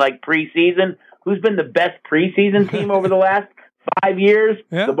 18 being like preseason. Who's been the best preseason team over the last 5 years?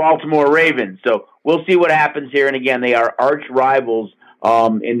 Yeah. The Baltimore Ravens. So we'll see what happens here. And again, they are arch rivals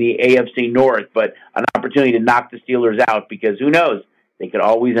in the AFC North, but an opportunity to knock the Steelers out because who knows? They could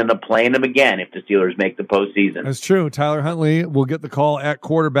always end up playing them again if the Steelers make the postseason. That's true. Tyler Huntley will get the call at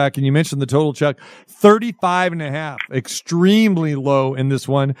quarterback, and you mentioned the total, Chuck, 35.5, extremely low in this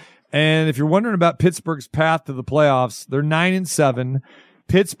one. And if you're wondering about Pittsburgh's path to the playoffs, they're 9-7.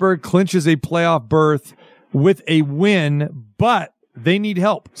 Pittsburgh clinches a playoff berth with a win, but they need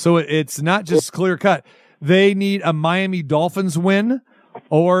help. So it's not just clear cut. They need a Miami Dolphins win,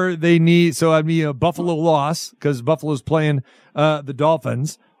 or they need, a Buffalo loss because Buffalo's playing the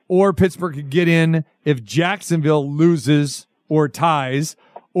Dolphins, or Pittsburgh could get in if Jacksonville loses or ties,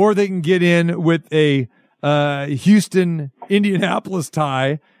 or they can get in with a Houston-Indianapolis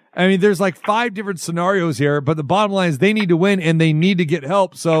tie. I mean, there's like 5 different scenarios here, but the bottom line is they need to win and they need to get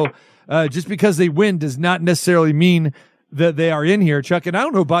help. So just because they win does not necessarily mean that they are in here, Chuck. And I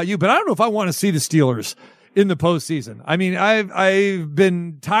don't know about you, but I don't know if I want to see the Steelers in the postseason. I mean, I've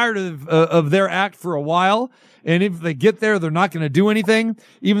been tired of their act for a while. And if they get there, they're not going to do anything,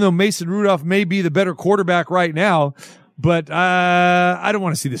 even though Mason Rudolph may be the better quarterback right now. But I don't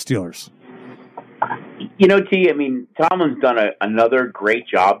want to see the Steelers. T, I mean, Tomlin's done another great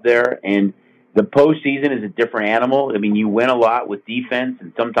job there, and the postseason is a different animal. I mean, you win a lot with defense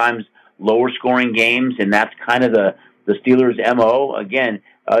and sometimes lower-scoring games, and that's kind of the Steelers' MO. Again,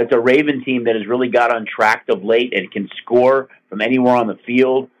 it's a Raven team that has really got on track of late and can score from anywhere on the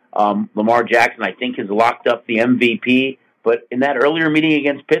field. Lamar Jackson, I think, has locked up the MVP, but in that earlier meeting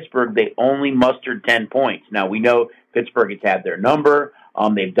against Pittsburgh, they only mustered 10 points. Now, we know Pittsburgh has had their number.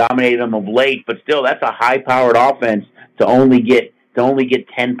 They've dominated them of late, but still, that's a high-powered offense to only get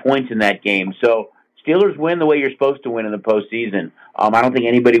 10 points in that game. So Steelers win the way you're supposed to win in the postseason. I don't think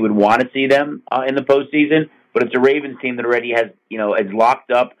anybody would want to see them in the postseason, but it's a Ravens team that already has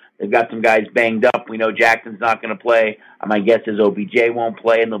locked up. They've got some guys banged up. We know Jackson's not going to play. My guess is OBJ won't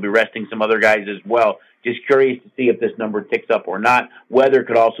play, and they'll be resting some other guys as well. Just curious to see if this number ticks up or not. Weather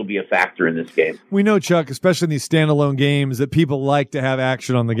could also be a factor in this game. We know, Chuck, especially in these standalone games, that people like to have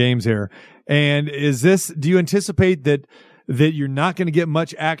action on the games here. And do you anticipate that that you're not going to get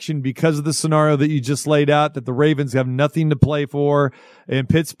much action because of the scenario that you just laid out, that the Ravens have nothing to play for. And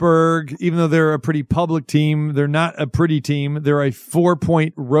Pittsburgh, even though they're a pretty public team, they're not a pretty team. They're a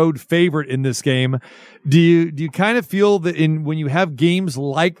 4-point road favorite in this game. Do you kind of feel that when you have games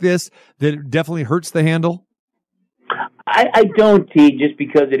like this, that it definitely hurts the handle? I don't, T, just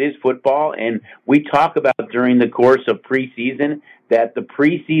because it is football, and we talk about during the course of preseason that the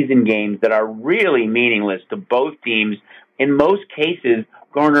preseason games that are really meaningless to both teams, in most cases,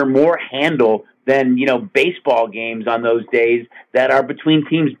 garner more handle than, baseball games on those days that are between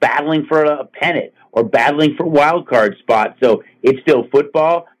teams battling for a pennant or battling for wild card spots. So it's still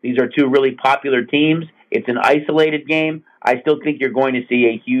football. These are two really popular teams. It's an isolated game. I still think you're going to see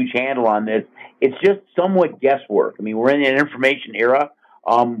a huge handle on this. It's just somewhat guesswork. I mean, we're in an information era.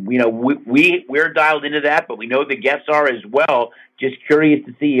 We're dialed into that, but we know the guests are as well. Just curious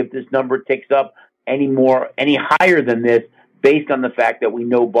to see if this number ticks up any higher than this, based on the fact that we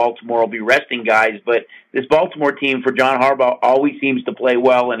know Baltimore will be resting guys. But this Baltimore team for John Harbaugh always seems to play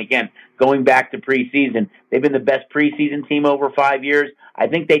well. And again, going back to preseason, they've been the best preseason team over 5 years. I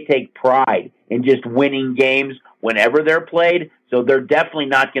think they take pride in just winning games whenever they're played. So they're definitely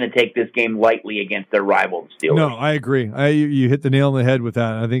not going to take this game lightly against their rival, the Steelers. No, I agree. You hit the nail on the head with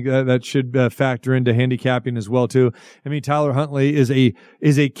that. I think that should factor into handicapping as well too. I mean, Tyler Huntley is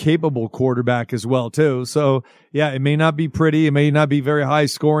a capable quarterback as well too. So yeah, it may not be pretty, it may not be very high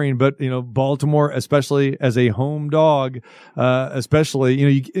scoring, but Baltimore, especially as a home dog, especially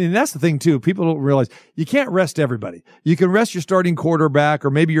and that's the thing too. People don't realize you can't rest everybody. You can rest your starting quarterback or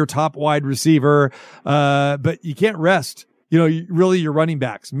maybe your top wide receiver, but you can't rest really your running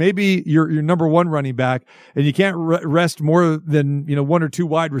backs, maybe your number one running back, and you can't rest more than, one or two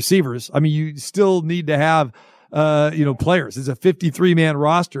wide receivers. I mean, you still need to have, players. It's a 53-man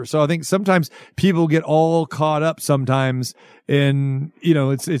roster. So I think sometimes people get all caught up sometimes in,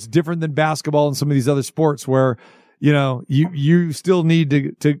 it's different than basketball and some of these other sports where, you still need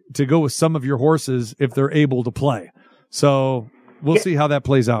to go with some of your horses if they're able to play. So we'll see how that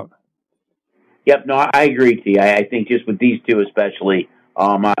plays out. Yep, no, I agree, T. I think just with these two especially,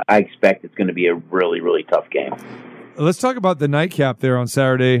 I expect it's going to be a really, really tough game. Let's talk about the nightcap there on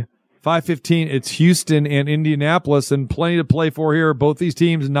Saturday. 5:15, it's Houston and Indianapolis, and plenty to play for here. Both these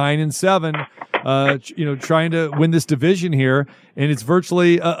teams 9-7, trying to win this division here, and it's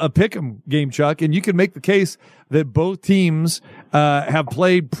virtually a pick'em game, Chuck. And you can make the case that both teams have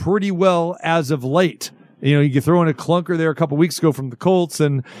played pretty well as of late. You could throw in a clunker there a couple weeks ago from the Colts,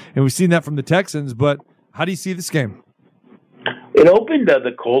 and we've seen that from the Texans. But how do you see this game? It opened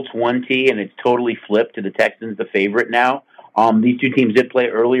the Colts 1T, and it's totally flipped to the Texans, the favorite now. These two teams did play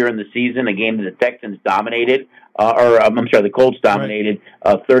earlier in the season, a game that the Texans dominated, the Colts dominated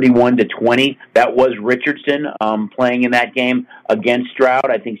 31-20. That was Richardson playing in that game against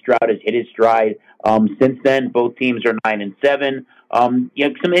Stroud. I think Stroud has hit his stride since then. Both teams are 9-7. Some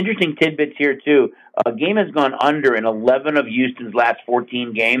interesting tidbits here too. A game has gone under in 11 of Houston's last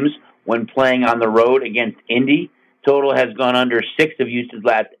 14 games when playing on the road against Indy. Total has gone under 6 of Houston's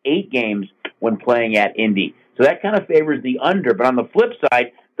last 8 games when playing at Indy. So that kind of favors the under. But on the flip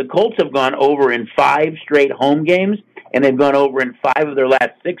side, the Colts have gone over in 5 straight home games, and they've gone over in 5 of their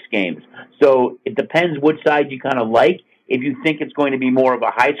last 6 games. So it depends which side you kind of like, if you think it's going to be more of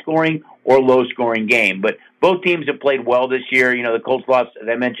a high-scoring or low-scoring game. But both teams have played well this year. The Colts lost, as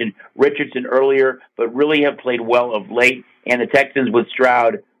I mentioned, Richardson earlier, but really have played well of late. And the Texans with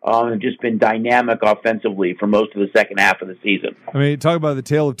Stroud have just been dynamic offensively for most of the second half of the season. I mean, talk about the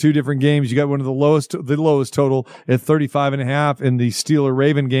tale of two different games. You got one of the lowest total at 35.5 in the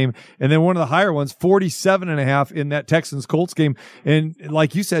Steeler-Raven game, and then one of the higher ones, 47.5 in that Texans-Colts game. And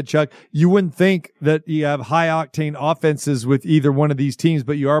like you said, Chuck, you wouldn't think that you have high-octane offenses with either one of these teams,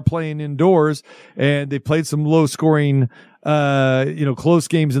 but you are playing indoors, and they played some low-scoring, close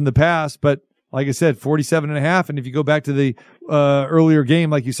games in the past, but like I said, 47.5. And if you go back to the earlier game,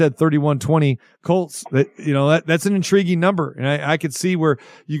 like you said, 31-20 Colts, that's an intriguing number. And I could see where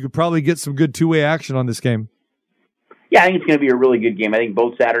you could probably get some good two-way action on this game. Yeah, I think it's going to be a really good game. I think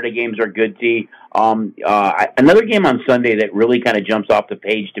both Saturday games are good, T. Another game on Sunday that really kind of jumps off the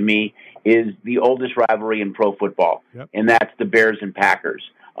page to me is the oldest rivalry in pro football, and that's the Bears and Packers.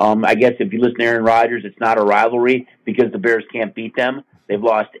 I guess if you listen to Aaron Rodgers, it's not a rivalry because the Bears can't beat them. They've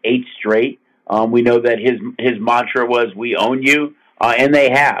lost 8 straight. We know that his mantra was, "We own you," and they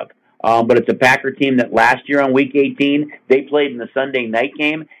have. But it's a Packer team that last year on Week 18, they played in the Sunday night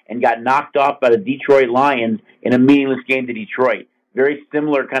game and got knocked off by the Detroit Lions in a meaningless game to Detroit. Very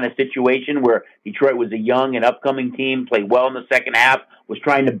similar kind of situation where Detroit was a young and upcoming team, played well in the second half, was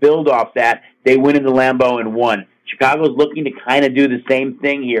trying to build off that. They went into Lambeau and won. Chicago's looking to kind of do the same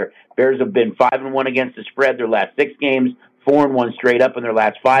thing here. Bears have been 5-1 against the spread their last 6 games, 4-1 straight up in their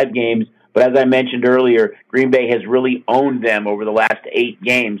last 5 games. But as I mentioned earlier, Green Bay has really owned them over the last 8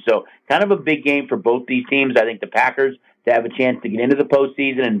 games. So kind of a big game for both these teams. I think the Packers to have a chance to get into the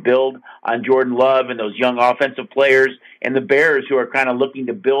postseason and build on Jordan Love and those young offensive players, and the Bears who are kind of looking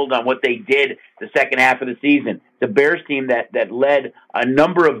to build on what they did the second half of the season. The Bears team that led a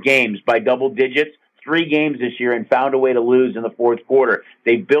number of games by double digits, 3 games this year, and found a way to lose in the fourth quarter.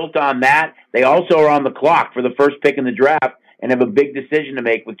 They built on that. They also are on the clock for the first pick in the draft and have a big decision to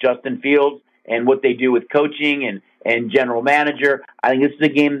make with Justin Fields and what they do with coaching and general manager. I think this is a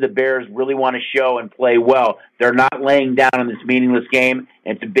game the Bears really want to show and play well. They're not laying down in this meaningless game,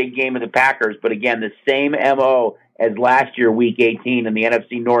 and it's a big game of the Packers. But again, the same MO as last year, Week 18 in the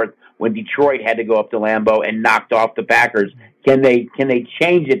NFC North, when Detroit had to go up to Lambeau and knocked off the Packers. Can they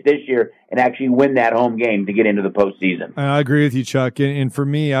change it this year and actually win that home game to get into the postseason? I agree with you, Chuck. And for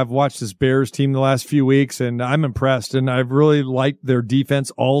me, I've watched this Bears team the last few weeks, and I'm impressed. And I've really liked their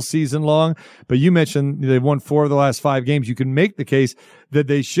defense all season long. But you mentioned they've won 4 of the last 5 games. You can make the case that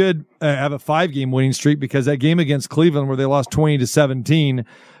they should have a 5-game winning streak, because that game against Cleveland where they lost 20-17,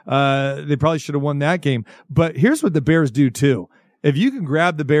 they probably should have won that game. But here's what the Bears do too. If you can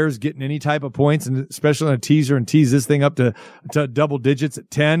grab the Bears getting any type of points, and especially on a teaser, and tease this thing up to double digits at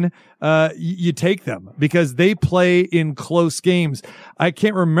 10, you take them, because they play in close games. I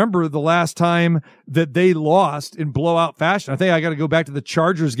can't remember the last time that they lost in blowout fashion. I think I got to go back to the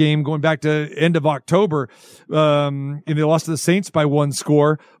Chargers game going back to end of October. And they lost to the Saints by 1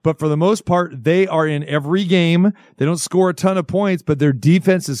 score. But for the most part, they are in every game. They don't score a ton of points, but their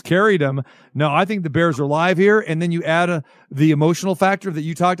defense has carried them. No, I think the Bears are live here. And then you add the emotional factor that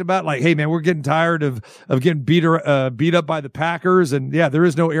you talked about. Like, hey, man, we're getting tired of getting beat up by the Packers. And yeah, there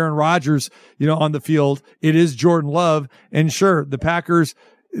is no Aaron Rodgers, on the field. It is Jordan Love. And sure, the Packers,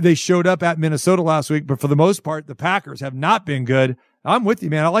 they showed up at Minnesota last week, but for the most part, the Packers have not been good. I'm with you,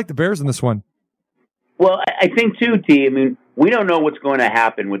 man. I like the Bears in this one. Well, I think too, T. I mean, we don't know what's going to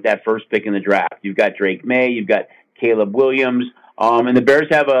happen with that first pick in the draft. You've got Drake May, you've got Caleb Williams, and the Bears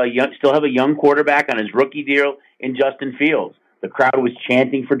still have a young quarterback on his rookie deal in Justin Fields. The crowd was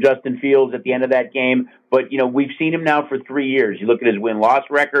chanting for Justin Fields at the end of that game, but we've seen him now for 3 years. You look at his win-loss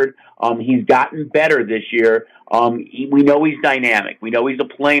record; he's gotten better this year. We know he's dynamic. We know he's a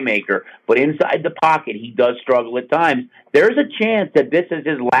playmaker, but inside the pocket, he does struggle at times. There's a chance that this is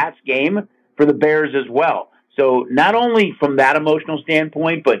his last game for the Bears as well. So not only from that emotional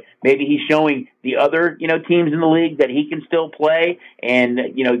standpoint, but maybe he's showing the other, teams in the league that he can still play. And,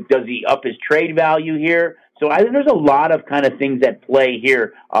 does he up his trade value here? So I think there's a lot of kind of things at play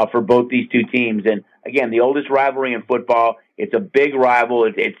here for both these two teams. And again, the oldest rivalry in football. It's a big rival.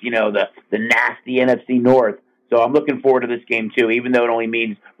 It's the nasty NFC North. So I'm looking forward to this game too, even though it only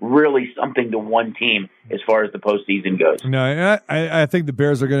means really something to one team as far as the postseason goes. No, I think the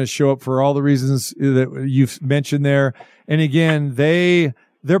Bears are going to show up for all the reasons that you've mentioned there. And again,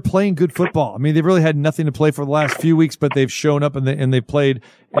 they're playing good football. I mean, they've really had nothing to play for the last few weeks, but they've shown up and they played,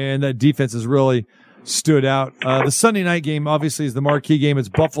 and that defense has really stood out. The Sunday night game obviously is the marquee game. It's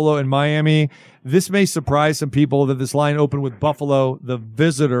Buffalo and Miami. This may surprise some people that this line opened with Buffalo, the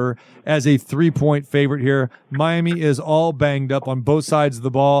visitor, as a 3-point favorite here. Miami is all banged up on both sides of the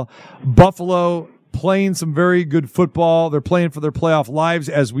ball. Buffalo playing some very good football. They're playing for their playoff lives,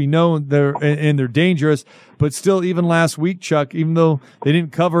 as we know, they're dangerous. But still, even last week, Chuck, even though they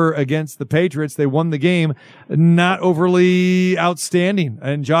didn't cover against the Patriots, they won the game. Not overly outstanding.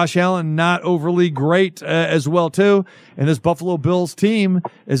 And Josh Allen, not overly great as well, too. And this Buffalo Bills team,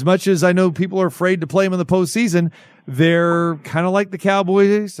 as much as I know people are afraid to play them in the postseason, they're kind of like the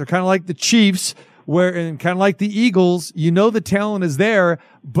Cowboys. They're kind of like the Chiefs. And kind of like the Eagles, the talent is there,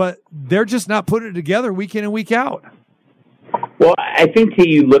 but they're just not putting it together week in and week out. Well, I think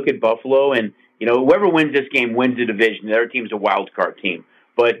you look at Buffalo, and whoever wins this game wins the division. The other team's a wild card team,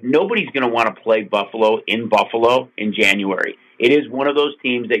 but nobody's going to want to play Buffalo in January. It is one of those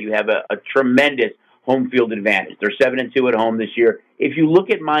teams that you have a tremendous home field advantage. They're 7-2 at home this year. If you look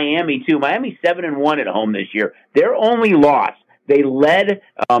at Miami too, Miami's 7-1 at home this year. Their only loss. They led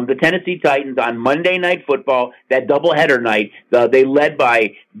the Tennessee Titans on Monday Night Football, that doubleheader night. They led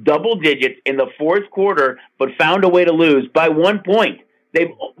by double digits in the fourth quarter, but found a way to lose by 1 point. They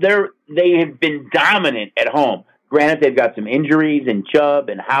have been dominant at home. Granted, they've got some injuries in Chubb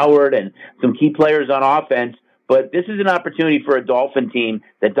and Howard and some key players on offense, but this is an opportunity for a Dolphin team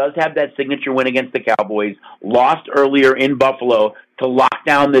that does have that signature win against the Cowboys, lost earlier in Buffalo, to lock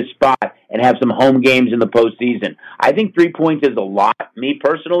down this spot and have some home games in the postseason. I think 3 points is a lot, me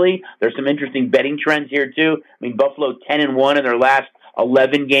personally. There's some interesting betting trends here, too. I mean, Buffalo 10-1 in their last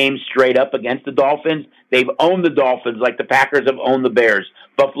 11 games straight up against the Dolphins. They've owned the Dolphins like the Packers have owned the Bears.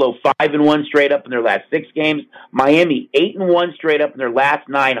 Buffalo 5-1 straight up in their last 6 games. Miami 8-1 straight up in their last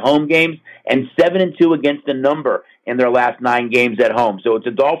 9 home games, and 7-2 against the number in their last 9 games at home. So it's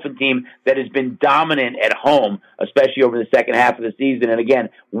a Dolphin team that has been dominant at home, especially over the second half of the season. And again,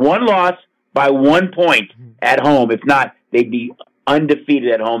 one loss by 1 point at home. If not, they'd be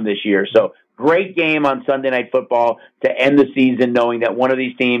undefeated at home this year. So great game on Sunday Night Football to end the season, knowing that one of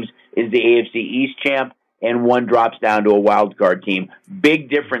these teams is the AFC East champ and one drops down to a wild card team.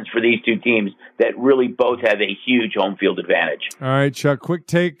 Big difference for these two teams that really both have a huge home field advantage. All right, Chuck, quick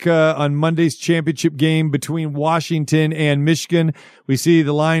take on Monday's championship game between Washington and Michigan. We see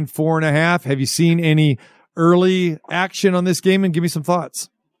the line 4.5. Have you seen any early action on this game? And give me some thoughts.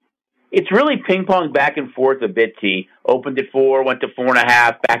 It's really ping-pong back and forth a bit, T. Opened at 4, went to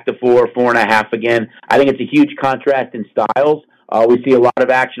 4.5, back to 4, 4.5 again. I think it's a huge contrast in styles. We see a lot of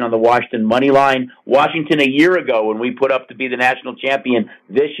action on the Washington money line. Washington a year ago, when we put up to be the national champion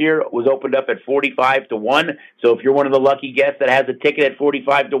this year, was opened up at 45-1. So if you're one of the lucky guests that has a ticket at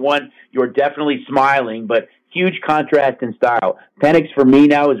 45-1, you're definitely smiling. But huge contrast in style. Penix, for me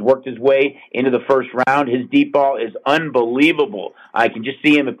now, has worked his way into the first round. His deep ball is unbelievable. I can just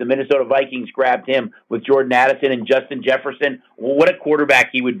see him if the Minnesota Vikings grabbed him with Jordan Addison and Justin Jefferson. Well, what a quarterback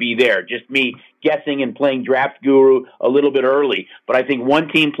he would be there. Just me guessing and playing draft guru a little bit early. But I think one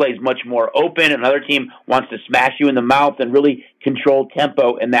team plays much more open, another team wants to smash you in the mouth and really control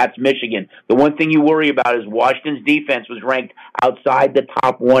tempo, and that's Michigan. The one thing you worry about is Washington's defense was ranked outside the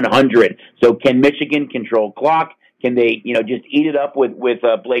top 100. So can Michigan control clock? Can they, just eat it up with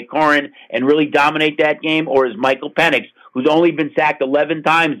Blake Corin and really dominate that game? Or is Michael Penix, who's only been sacked 11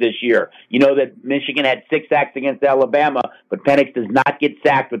 times this year, you know that Michigan had 6 sacks against Alabama, but Penix does not get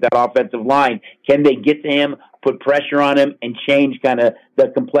sacked with that offensive line. Can they get to him, put pressure on him, and change kind of the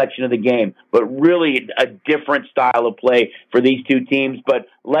complexion of the game? But really a different style of play for these two teams. But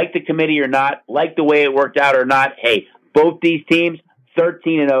like the committee or not, like the way it worked out or not, hey, both these teams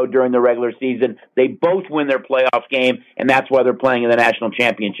 13-0 during the regular season. They both win their playoff game, and that's why they're playing in the national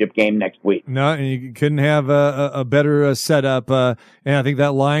championship game next week. No, and you couldn't have a better setup. And I think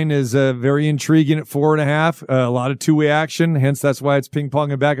that line is very intriguing at 4.5. A lot of two-way action, hence that's why it's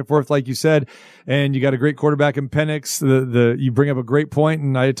ping-ponging back and forth, like you said. And you got a great quarterback in Penix. You bring up a great point,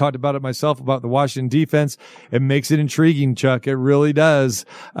 and I talked about it myself about the Washington defense. It makes it intriguing, Chuck. It really does.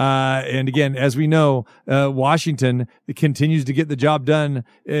 And again, as we know, Washington continues to get the job done,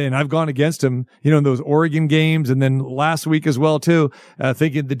 and I've gone against him, in those Oregon games, and then last week as well too,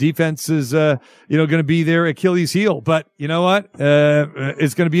 thinking the defense is, going to be their Achilles heel. But you know what?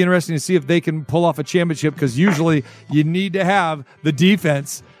 It's going to be interesting to see if they can pull off a championship, because usually you need to have the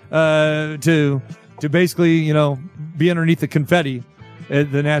defense to basically, be underneath the confetti at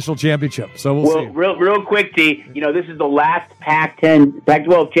the national championship. So we'll see. Real quick, T, this is the last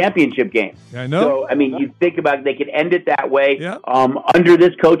Pac-12 championship game. I know. So, you think about it, they could end it that way. Yeah. Under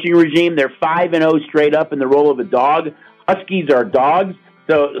this coaching regime, they're 5-0 straight up in the role of a dog. Huskies are dogs.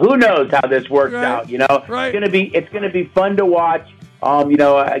 So who knows how this works out, Right. It's going to be fun to watch.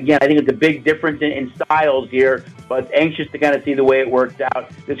 Again, I think it's a big difference in styles here, but anxious to kind of see the way it works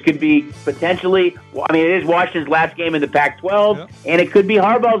out. This could be potentially, it is Washington's last game in the Pac-12, and it could be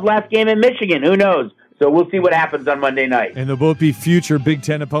Harbaugh's last game in Michigan. Who knows? So we'll see what happens on Monday night. And they'll both be future Big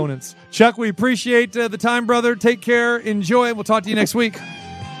Ten opponents. Chuck, we appreciate the time, brother. Take care. Enjoy. We'll talk to you next week.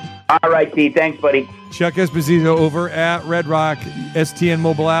 All right, T. Thanks, buddy. Chuck Esposito over at Red Rock STN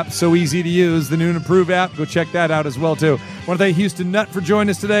mobile app. So easy to use. The new and improved app. Go check that out as well, too. Want to thank Houston Nutt for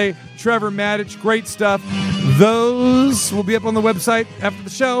joining us today. Trevor Maddich, great stuff. Those will be up on the website after the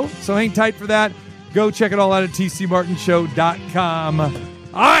show, so hang tight for that. Go check it all out at tcmartinshow.com. All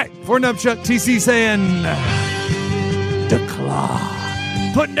right, for Chuck, TC saying, the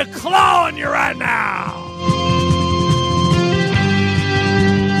claw. Putting the claw on you right now.